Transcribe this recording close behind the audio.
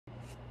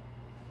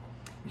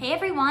Hey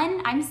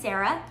everyone, I'm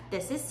Sarah,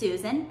 this is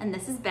Susan, and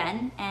this is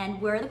Ben, and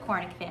we're the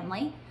Cornick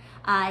family.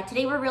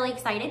 Today we're really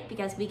excited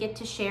because we get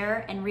to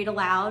share and read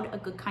aloud A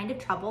Good Kind of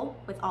Trouble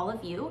with all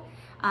of you.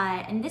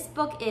 And this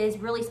book is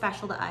really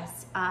special to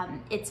us.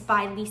 It's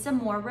by Lisa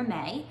Moore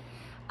Ramée,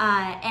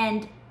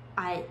 and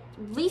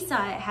Lisa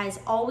has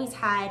always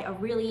had a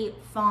really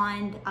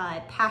fond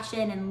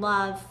passion and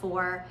love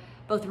for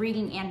both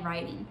reading and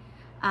writing.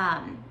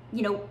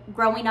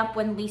 Growing up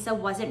when Lisa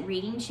wasn't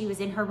reading, she was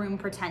in her room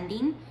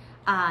pretending.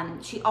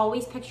 She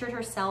always pictured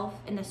herself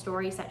in the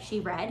stories that she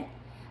read.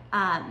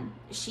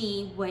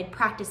 She would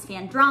practice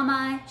fan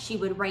drama, she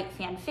would write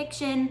fan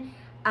fiction,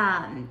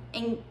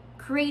 and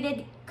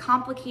created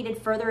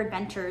complicated further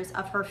adventures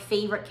of her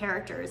favorite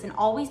characters and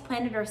always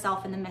planted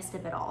herself in the midst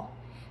of it all.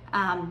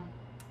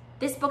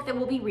 This book that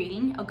we'll be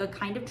reading, A Good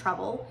Kind of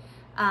Trouble,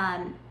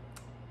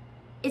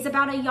 is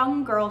about a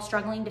young girl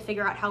struggling to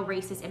figure out how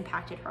race has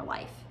impacted her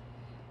life.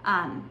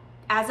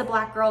 As a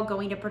Black girl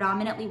going to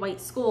predominantly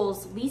white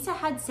schools, Lisa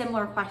had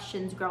similar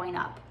questions growing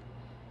up.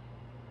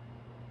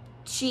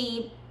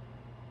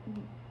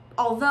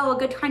 Although A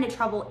Good Kind of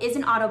Trouble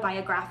isn't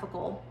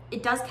autobiographical,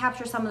 it does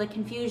capture some of the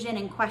confusion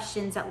and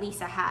questions that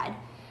Lisa had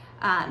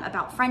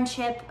about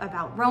friendship,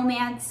 about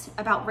romance,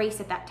 about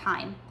race at that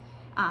time.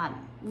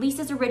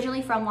 Lisa's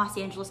originally from Los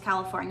Angeles,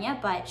 California,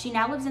 but she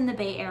now lives in the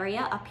Bay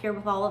Area up here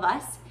with all of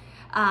us.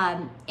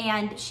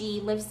 And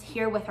she lives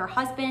here with her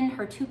husband,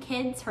 her 2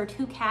 kids, her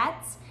 2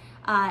 cats,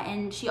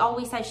 and she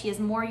always says she has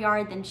more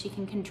yard than she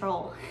can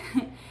control.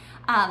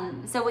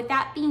 So with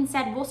that being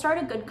said, we'll start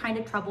A Good Kind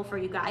of Trouble for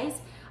you guys.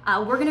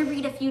 We're gonna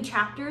read a few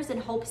chapters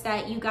in hopes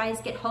that you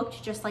guys get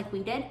hooked just like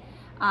we did,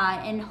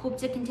 and hope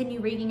to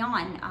continue reading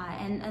on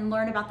and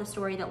learn about the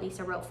story that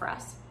Lisa wrote for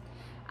us.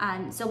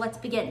 So let's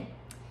begin.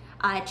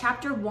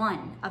 Chapter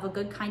 1 of A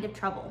Good Kind of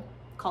Trouble,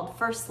 called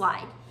First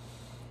Slide.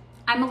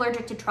 I'm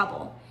allergic to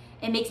trouble.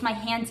 It makes my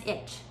hands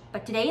itch.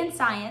 But today in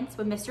science,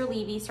 when Mr.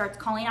 Levy starts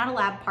calling out a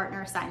lab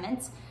partner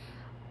assignments,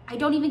 I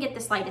don't even get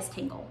the slightest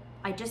tingle.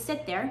 I just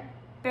sit there,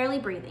 barely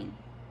breathing,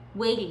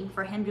 waiting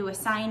for him to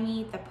assign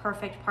me the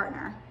perfect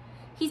partner.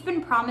 He's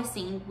been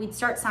promising we'd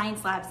start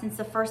science lab since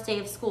the first day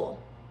of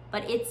school,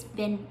 but it's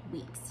been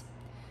weeks.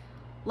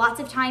 Lots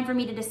of time for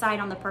me to decide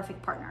on the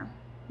perfect partner.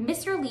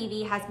 Mr.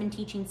 Levy has been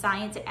teaching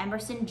science at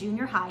Emerson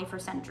Junior High for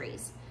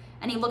centuries,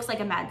 and he looks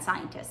like a mad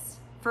scientist,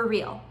 for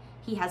real.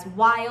 He has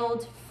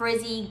wild,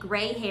 frizzy,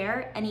 gray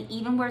hair, and he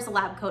even wears a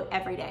lab coat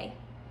every day.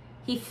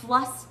 He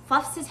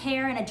fluffs his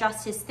hair and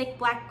adjusts his thick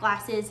black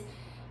glasses,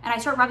 and I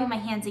start rubbing my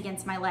hands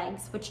against my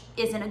legs, which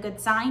isn't a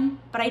good sign,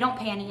 but I don't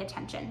pay any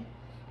attention.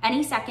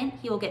 Any second,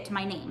 he will get to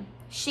my name.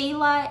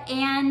 Shayla,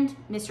 and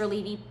Mr.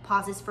 Levy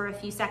pauses for a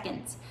few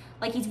seconds,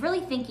 like he's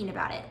really thinking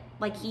about it,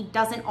 like he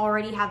doesn't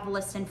already have the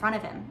list in front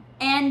of him.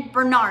 And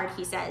Bernard,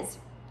 he says.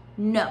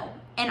 No,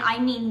 and I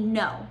mean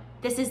no.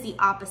 This is the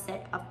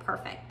opposite of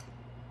perfect.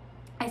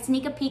 I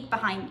sneak a peek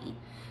behind me.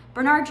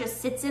 Bernard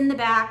just sits in the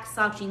back,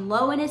 slouching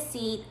low in his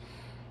seat.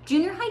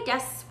 Junior high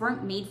desks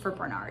weren't made for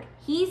Bernard.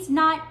 He's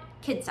not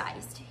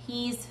kid-sized.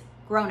 He's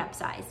grown-up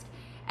sized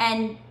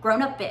and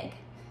grown-up big.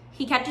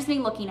 He catches me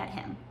looking at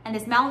him, and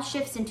his mouth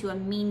shifts into a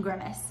mean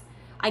grimace.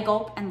 I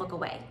gulp and look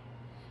away.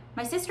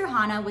 My sister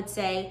Hannah would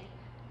say,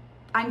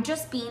 I'm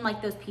just being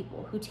like those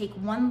people who take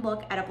one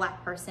look at a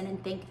Black person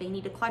and think they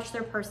need to clutch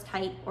their purse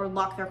tight or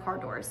lock their car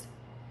doors.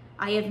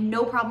 I have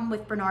no problem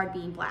with Bernard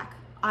being Black.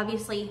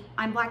 Obviously,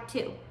 I'm Black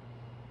too.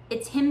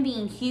 It's him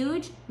being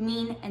huge,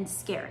 mean, and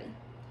scary.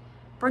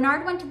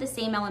 Bernard went to the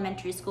same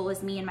elementary school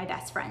as me and my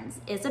best friends,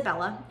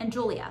 Isabella and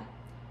Julia.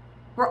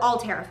 We're all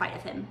terrified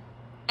of him.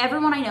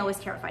 Everyone I know is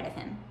terrified of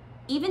him.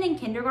 Even in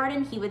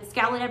kindergarten, he would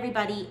scowl at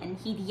everybody and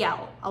he'd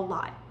yell a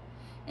lot.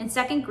 In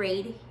 2nd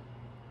grade,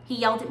 he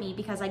yelled at me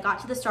because I got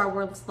to the Star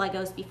Wars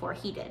Legos before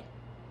he did.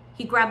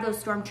 He grabbed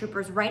those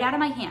stormtroopers right out of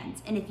my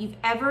hands, and if you've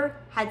ever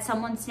had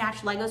someone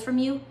snatch Legos from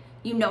you,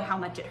 you know how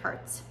much it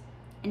hurts.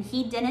 And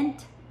he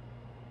didn't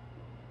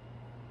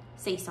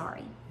say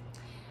sorry.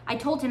 I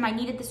told him I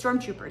needed the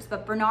stormtroopers,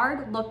 but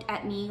Bernard looked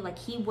at me like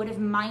he wouldn't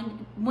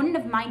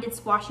have minded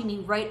squashing me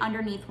right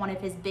underneath one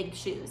of his big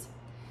shoes.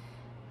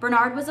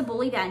 Bernard was a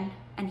bully then,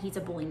 and he's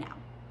a bully now.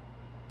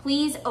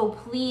 Please, oh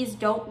please,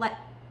 don't let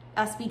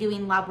us be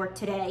doing lab work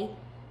today.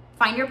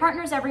 Find your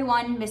partners,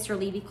 everyone. Mr.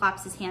 Levy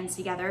claps his hands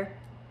together.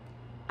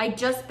 I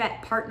just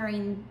bet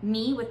partnering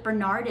me with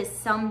Bernard is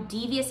some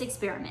devious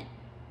experiment.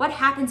 What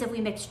happens if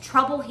we mix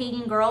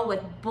trouble-hating girl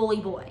with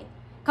bully boy?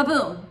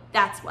 Kaboom,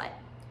 that's what.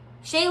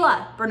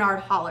 Shayla,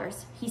 Bernard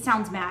hollers. He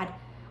sounds mad.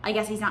 I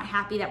guess he's not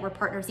happy that we're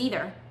partners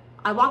either.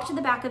 I walk to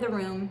the back of the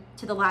room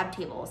to the lab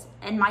tables,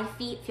 and my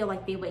feet feel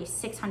like they weigh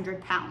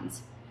 600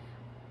 pounds.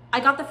 I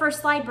got the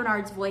first slide.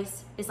 Bernard's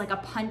voice is like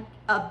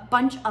a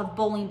bunch of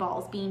bowling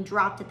balls being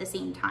dropped at the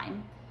same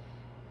time.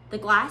 The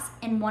glass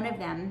in one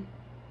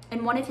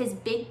of his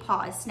big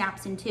paws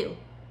snaps in 2.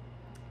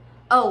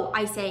 Oh,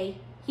 I say,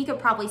 he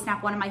could probably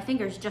snap one of my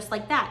fingers just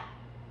like that.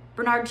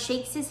 Bernard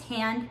shakes his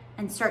hand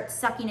and starts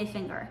sucking a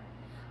finger.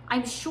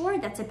 I'm sure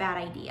that's a bad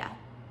idea.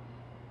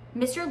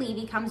 Mr.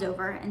 Levy comes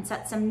over and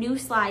sets some new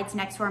slides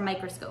next to our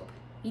microscope.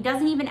 He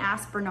doesn't even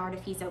ask Bernard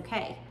if he's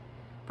okay.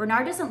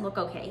 Bernard doesn't look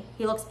okay.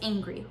 He looks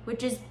angry,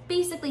 which is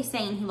basically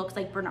saying he looks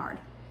like Bernard.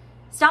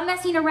 "Stop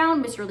messing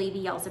around," Mr. Levy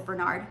yells at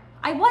Bernard.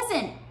 "I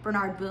wasn't,"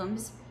 Bernard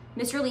booms.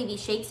 Mr. Levy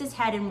shakes his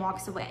head and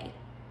walks away.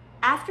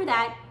 After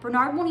that,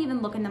 Bernard won't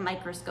even look in the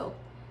microscope.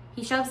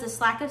 He shoves the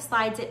stack of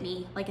slides at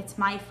me like it's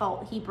my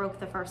fault he broke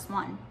the first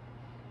one.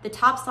 The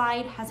top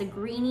slide has a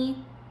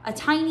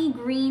tiny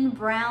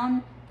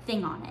green-brown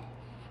thing on it.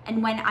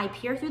 And when I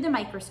peer through the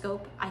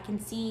microscope, I can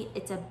see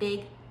it's a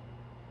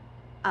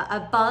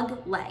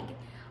bug leg.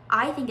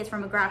 I think it's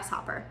from a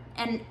grasshopper.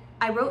 And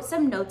I wrote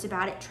some notes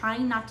about it,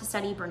 trying not to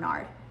study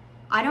Bernard.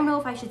 I don't know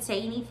if I should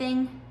say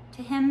anything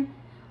to him.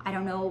 I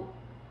don't know.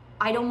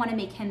 I don't want to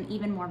make him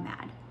even more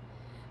mad.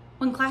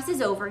 When class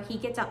is over, he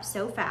gets up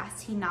so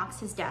fast, he knocks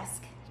his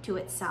desk to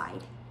its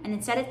side. And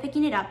instead of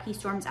picking it up, he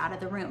storms out of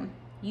the room.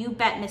 You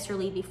bet Mr.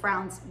 Levy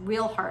frowns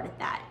real hard at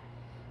that.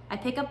 I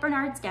pick up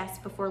Bernard's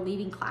desk before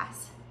leaving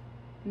class.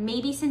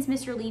 Maybe since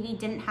Mr. Levy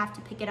didn't have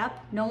to pick it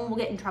up, no one will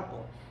get in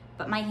trouble,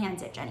 but my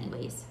hands itch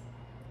anyways.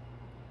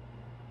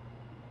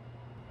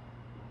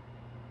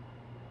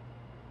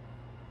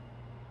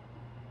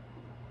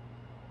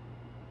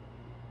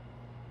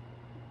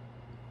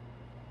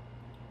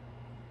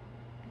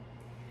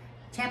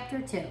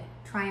 Chapter 2,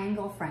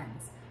 Triangle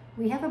Friends.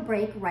 We have a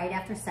break right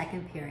after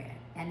second period,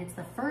 and it's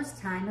the first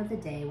time of the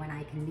day when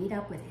I can meet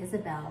up with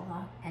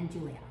Isabella and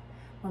Julia.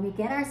 When we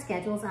get our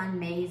schedules on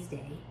May's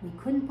Day, we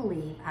couldn't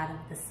believe out of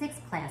the 6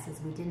 classes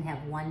we didn't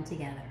have one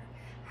together.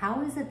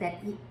 How is it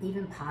that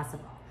even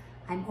possible?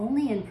 I'm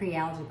only in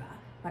pre-algebra,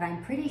 but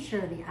I'm pretty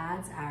sure the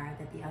odds are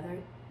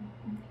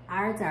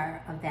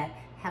of that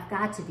have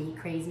got to be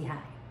crazy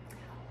high.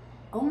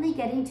 Only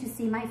getting to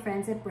see my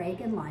friends at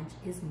break and lunch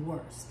is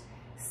worst.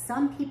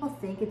 Some people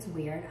think it's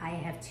weird I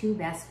have 2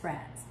 best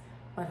friends,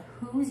 but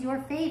who's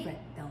your favorite,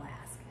 they'll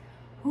ask.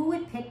 Who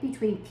would pick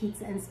between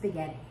pizza and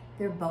spaghetti?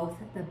 They're both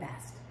the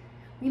best.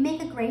 We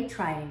make a great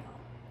triangle,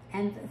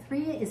 and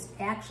 3 is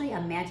actually a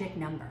magic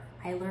number.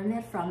 I learned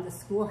it from the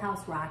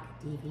Schoolhouse Rock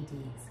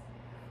DVDs.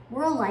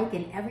 We're alike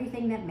in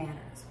everything that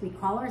matters. We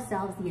call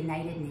ourselves the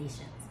United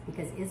Nations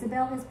because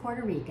Isabel is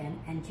Puerto Rican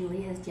and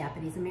Julia is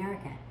Japanese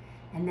American.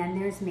 And then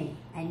there's me.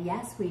 And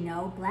yes, we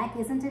know Black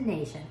isn't a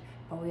nation,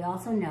 but we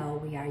also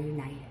know we are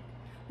united.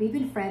 We've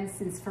been friends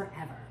since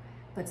forever,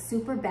 but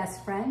super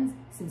best friends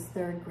since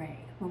 3rd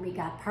grade when we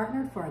got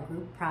partnered for a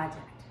group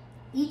project.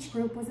 Each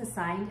group was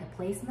assigned a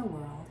place in the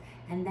world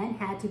and then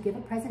had to give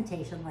a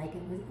presentation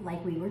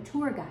like we were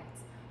tour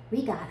guides.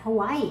 We got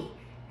Hawaii,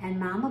 and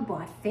Mama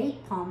bought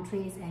fake palm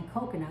trees and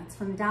coconuts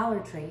from Dollar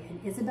Tree,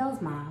 and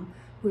Isabel's mom,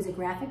 who's a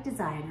graphic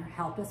designer,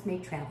 helped us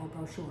make travel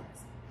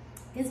brochures.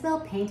 Isabel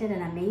painted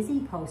an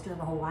amazing poster of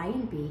a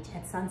Hawaiian beach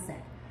at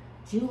sunset.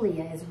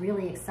 Julia is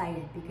really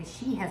excited because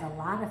she has a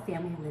lot of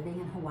family living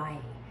in Hawaii.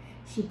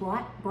 She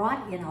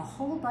brought in a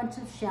whole bunch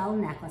of shell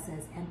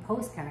necklaces and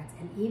postcards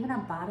and even a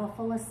bottle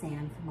full of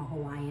sand from a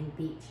Hawaiian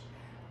beach.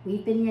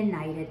 We've been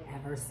united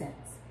ever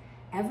since.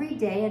 Every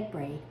day at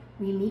break,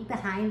 we meet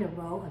behind a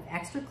row of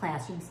extra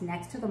classrooms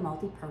next to the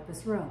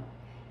multi-purpose room.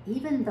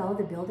 Even though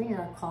the buildings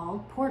are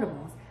called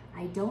portables,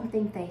 I don't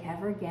think they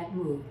ever get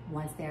moved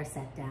once they're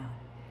set down.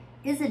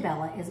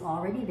 Isabella is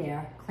already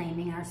there,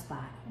 claiming our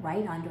spot,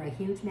 right under a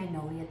huge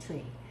magnolia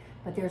tree,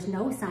 but there's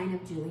no sign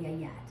of Julia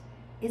yet.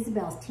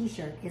 Isabel's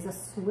t-shirt is a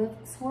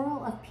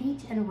swirl of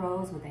peach and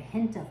rose with a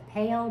hint of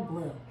pale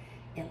blue.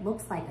 It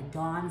looks like a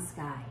dawn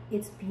sky.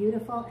 It's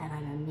beautiful and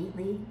I'm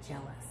immediately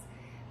jealous.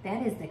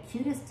 That is the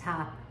cutest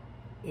top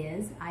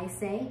I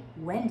say.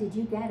 When did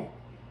you get it?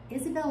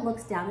 Isabel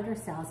looks down at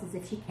herself as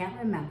if she can't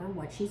remember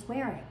what she's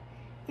wearing.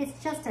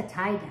 It's just a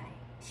tie-dye.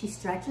 She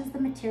stretches the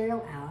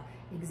material out,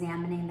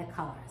 examining the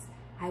colors.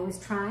 I was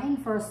trying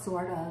for a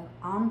sort of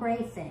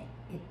ombre thing.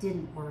 It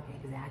didn't work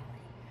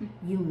exactly.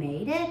 You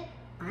made it?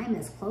 I'm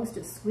as close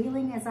to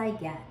squealing as I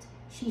get.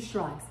 She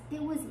shrugs.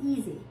 It was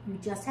easy. You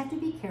just have to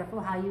be careful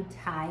how you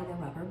tie the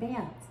rubber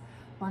bands.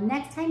 Well,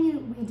 next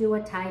time we do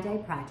a tie-dye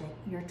project,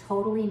 you're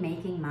totally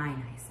making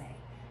mine, I say.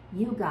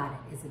 You got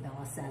it,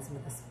 Isabella says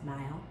with a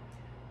smile.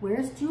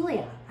 Where's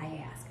Julia?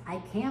 I ask. I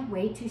can't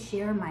wait to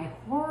share my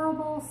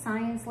horrible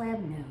science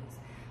lab news,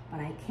 but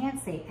I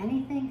can't say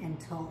anything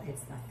until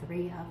it's the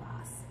 3 of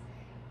us.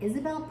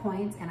 Isabel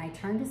points and I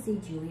turn to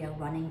see Julia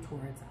running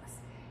towards us.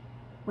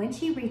 When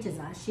she reaches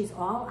us, she's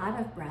all out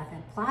of breath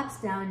and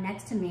plops down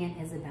next to me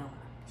and Isabella.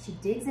 She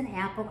digs an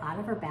apple out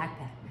of her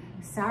backpack.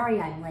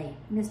 Sorry I'm late.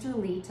 Mr.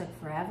 Lee took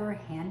forever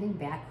handing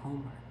back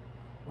homework.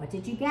 What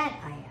did you get?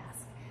 I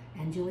ask.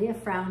 And Julia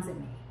frowns at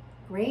me.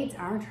 Grades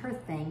aren't her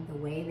thing the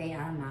way they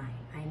are mine.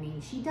 I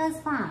mean, she does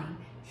fine.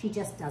 She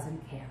just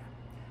doesn't care.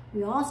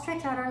 We all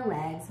stretch out our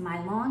legs,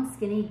 my long,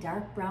 skinny,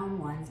 dark brown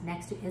ones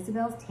next to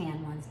Isabel's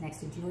tan ones next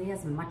to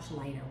Julia's much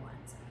lighter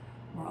ones.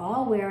 We're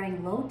all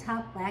wearing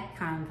low-top black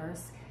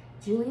Converse.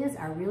 Julia's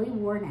are really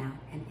worn out,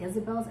 and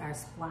Isabel's are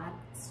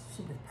splotched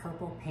with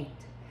purple paint.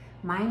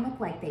 Mine look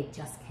like they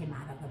just came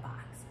out of the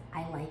box.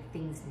 I like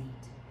things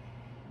neat.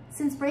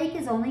 Since break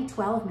is only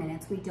 12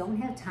 minutes, we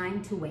don't have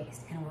time to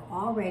waste, and we're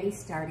already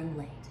starting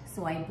late.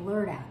 So I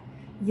blurt out,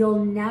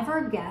 You'll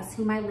never guess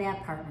who my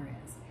lab partner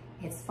is.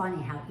 It's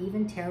funny how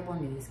even terrible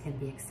news can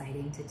be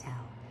exciting to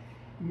tell.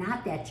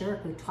 Not that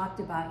jerk who talked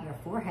about your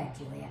forehead,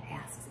 Julia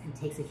asks and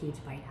takes a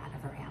huge bite out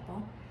of her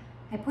apple.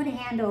 I put a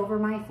hand over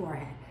my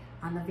forehead.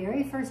 On the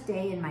very first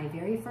day in my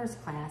very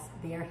first class,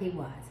 there he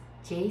was,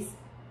 Jace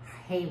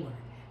Hayward,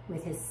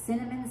 with his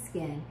cinnamon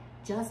skin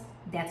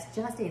that's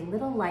just a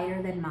little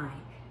lighter than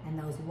mine, and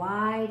those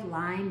wide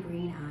lime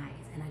green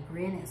eyes, and a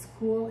grin as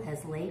cool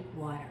as lake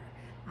water.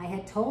 I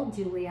had told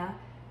Julia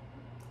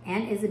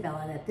and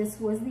Isabella that this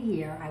was the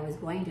year I was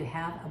going to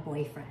have a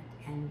boyfriend,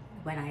 and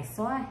when I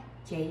saw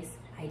Jace,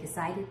 I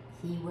decided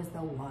he was the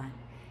one.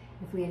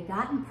 If we had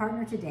gotten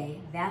partner today,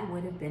 that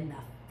would have been the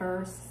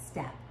first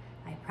step.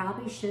 I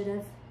probably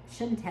shouldn't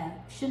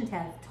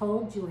have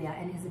told Julia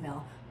and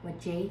Isabel what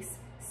Jace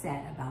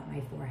said about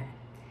my forehead.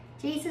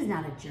 Jace is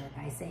not a jerk,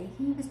 I say.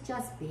 He was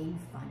just being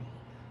funny,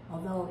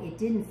 although it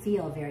didn't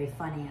feel very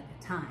funny at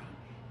the time.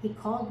 He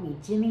called me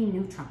Jimmy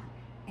Neutron,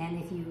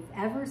 and if you've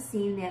ever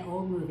seen that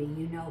old movie,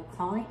 you know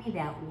calling me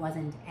that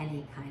wasn't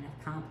any kind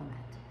of compliment.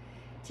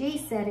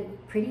 Jace said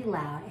it pretty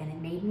loud, and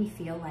it made me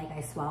feel like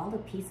I swallowed a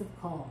piece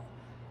of coal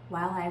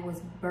while it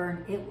was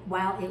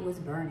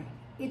burning.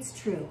 It's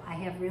true, I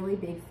have really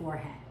big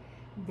forehead.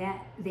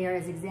 That there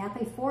is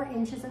exactly 4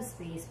 inches of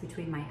space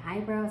between my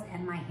eyebrows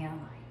and my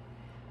hairline.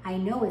 I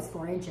know it's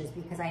 4 inches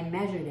because I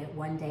measured it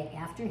one day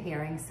after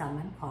hearing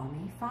someone call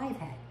me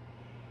 5-head.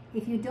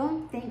 If you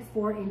don't think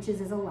 4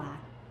 inches is a lot,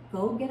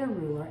 go get a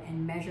ruler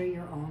and measure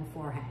your own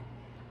forehead.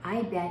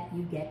 I bet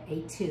you get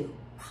a 2,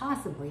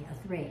 possibly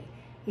a 3.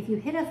 If you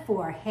hit a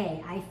 4,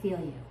 hey, I feel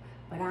you,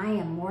 but I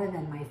am more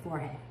than my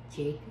forehead.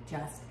 Jake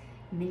just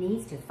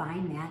needs to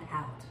find that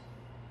out.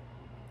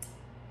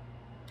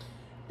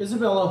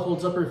 Isabella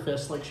holds up her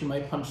fist like she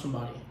might punch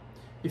somebody.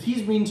 If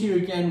he's mean to you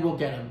again, we'll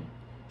get him.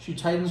 She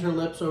tightens her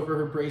lips over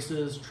her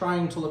braces,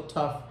 trying to look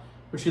tough,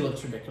 but she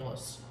looks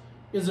ridiculous.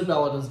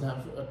 Isabella doesn't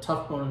have a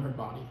tough bone in her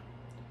body.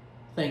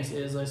 Thanks,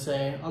 Iz, I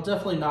say. I'll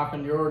definitely knock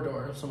on your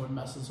door if someone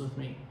messes with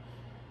me.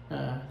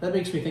 That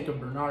makes me think of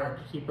Bernard.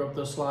 He broke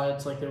those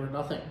slides like they were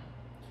nothing.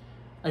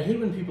 I hate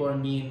when people are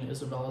mean,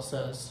 Isabella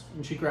says,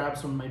 and she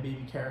grabs some of my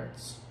baby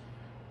carrots.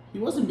 He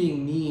wasn't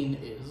being mean,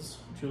 Iz,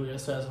 Julia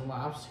says and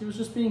laughs. He was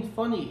just being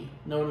funny.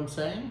 Know what I'm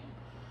saying?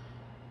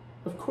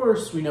 Of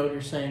course we know what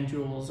you're saying,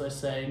 Jules, I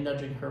say,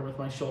 nudging her with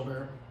my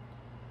shoulder.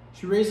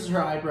 She raises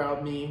her eyebrow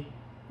at me.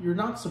 You're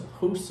not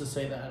supposed to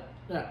say that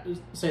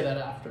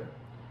after.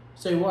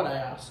 Say what, I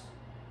ask.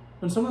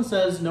 When someone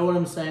says, know what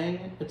I'm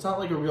saying, it's not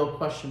like a real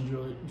question,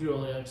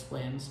 Julia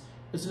explains.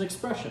 It's an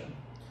expression.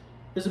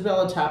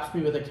 Isabella taps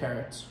me with a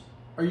carrot.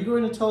 Are you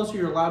going to tell us who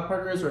your lab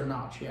partner is or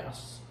not, she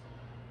asks.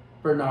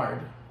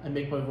 Bernard. I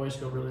make my voice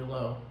go really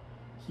low.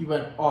 He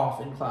went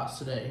off in class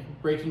today,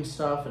 breaking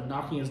stuff and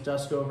knocking his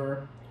desk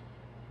over.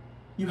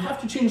 You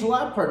have to change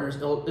lab partners,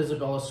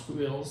 Isabella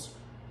squeals.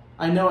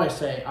 I know, I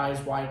say,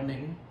 eyes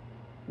widening.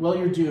 Well,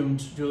 you're doomed,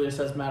 Julia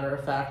says matter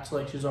of fact,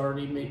 like she's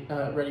already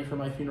ready for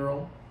my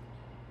funeral.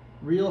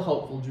 Real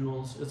helpful,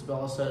 Jules,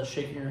 Isabella says,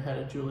 shaking her head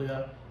at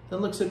Julia, then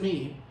looks at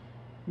me.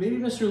 Maybe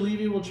Mr.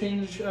 Levy will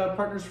change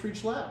partners for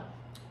each lab.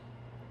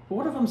 But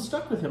what if I'm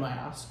stuck with him, I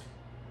ask.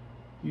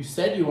 You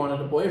said you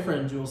wanted a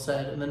boyfriend, Jules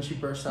said, and then she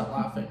burst out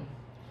laughing.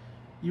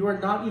 You are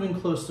not even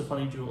close to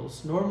funny,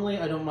 Jules. Normally,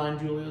 I don't mind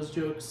Julia's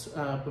jokes,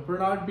 but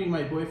Bernard being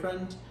my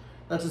boyfriend,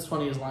 that's as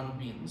funny as lima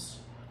beans.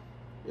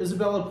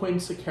 Isabella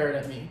points a carrot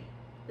at me.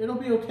 It'll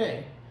be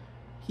okay.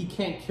 He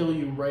can't kill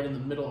you right in the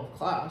middle of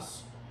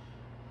class.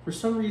 For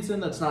some reason,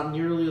 that's not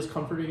nearly as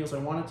comforting as I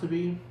want it to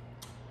be.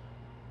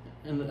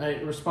 And I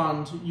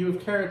respond, you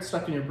have carrots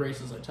stuck in your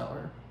braces, I tell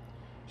her.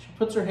 She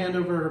puts her hand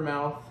over her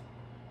mouth.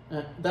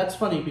 That's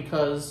funny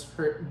because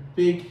her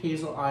big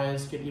hazel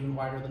eyes get even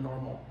wider than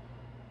normal.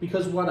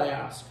 Because what, I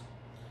ask.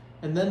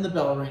 And then the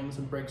bell rings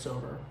and breaks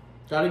over.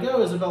 Gotta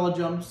go, Isabella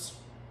jumps.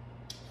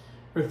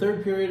 Her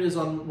third period is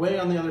way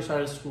on the other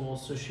side of school,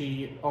 so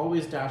she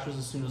always dashes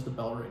as soon as the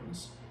bell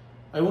rings.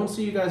 I won't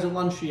see you guys at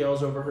lunch, she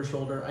yells over her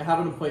shoulder. I have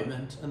an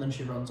appointment, and then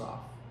she runs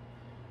off.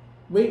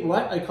 Wait,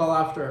 what? I call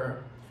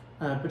after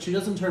her, but she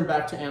doesn't turn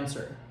back to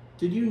answer.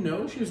 Did you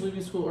know she was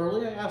leaving school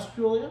early? I asked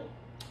Julia.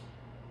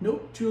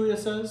 Nope, Julia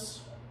says.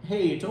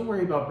 Hey, don't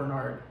worry about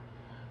Bernard.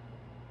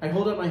 I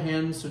hold up my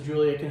hand so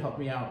Julia can help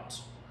me out.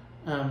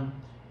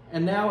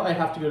 And now I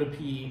have to go to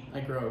PE, I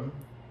groan.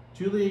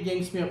 Julia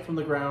yanks me up from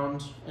the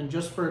ground, and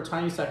just for a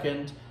tiny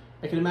second,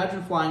 I can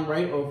imagine flying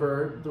right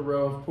over the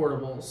row of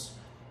portables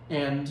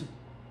and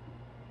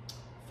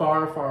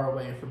far, far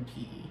away from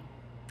PE.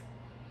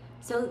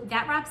 So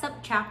that wraps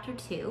up chapter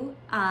 2.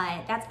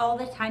 That's all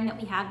the time that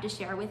we have to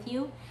share with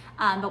you.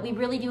 But we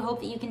really do hope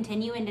that you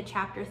continue into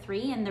chapter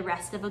 3 and the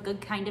rest of A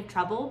Good Kind of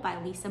Trouble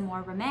by Lisa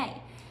Moore Ramée.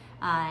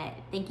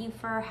 Thank you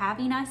for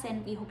having us,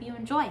 and we hope you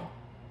enjoy.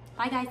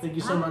 Bye, guys. Thank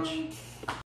you so much.